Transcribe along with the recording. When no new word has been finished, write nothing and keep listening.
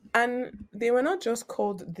And they were not just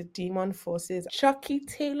called the Demon Forces. Chucky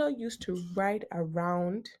Taylor used to ride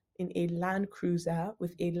around in a Land Cruiser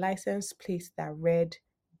with a license plate that read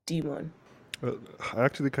Demon. I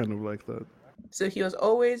actually kind of like that. So he was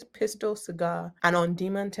always pistol, cigar, and on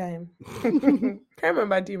Demon Time. Can't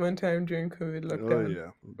remember Demon Time during COVID Oh lockdown.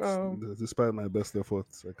 yeah, Oh, despite my best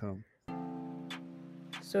efforts, I can't.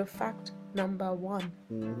 so fact number one.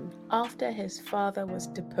 Hmm. After his father was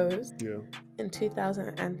deposed Yeah. in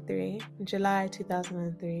 2003, July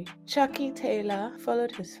 2003, Chucky Taylor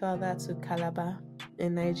followed his father to Calabar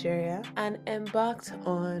in Nigeria and embarked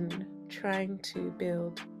on trying to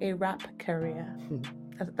build a rap career.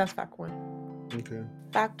 That's fact one. Okay.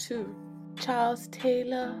 Fact two, Charles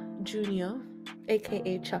Taylor Jr.,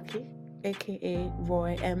 aka Chucky, aka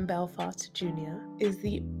Roy M. Belfast Jr., is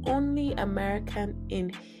the only American in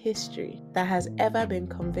history that has ever been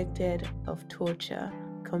convicted of torture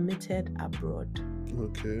committed abroad.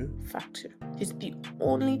 Okay. Fact two. He's the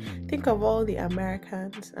only. Think of all the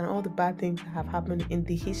Americans and all the bad things that have happened in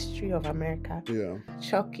the history of America. Yeah.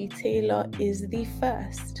 Chucky Taylor is the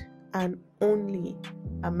first and only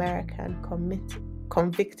American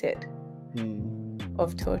convicted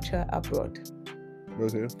of torture abroad.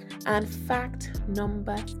 Okay. And fact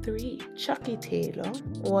number three, Chucky Taylor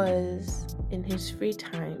was, in his free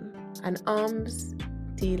time, an arms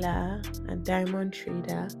dealer and diamond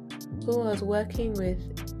trader who was working with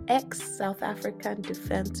ex-South African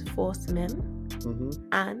Defense Force men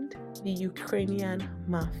and the Ukrainian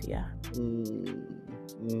mafia.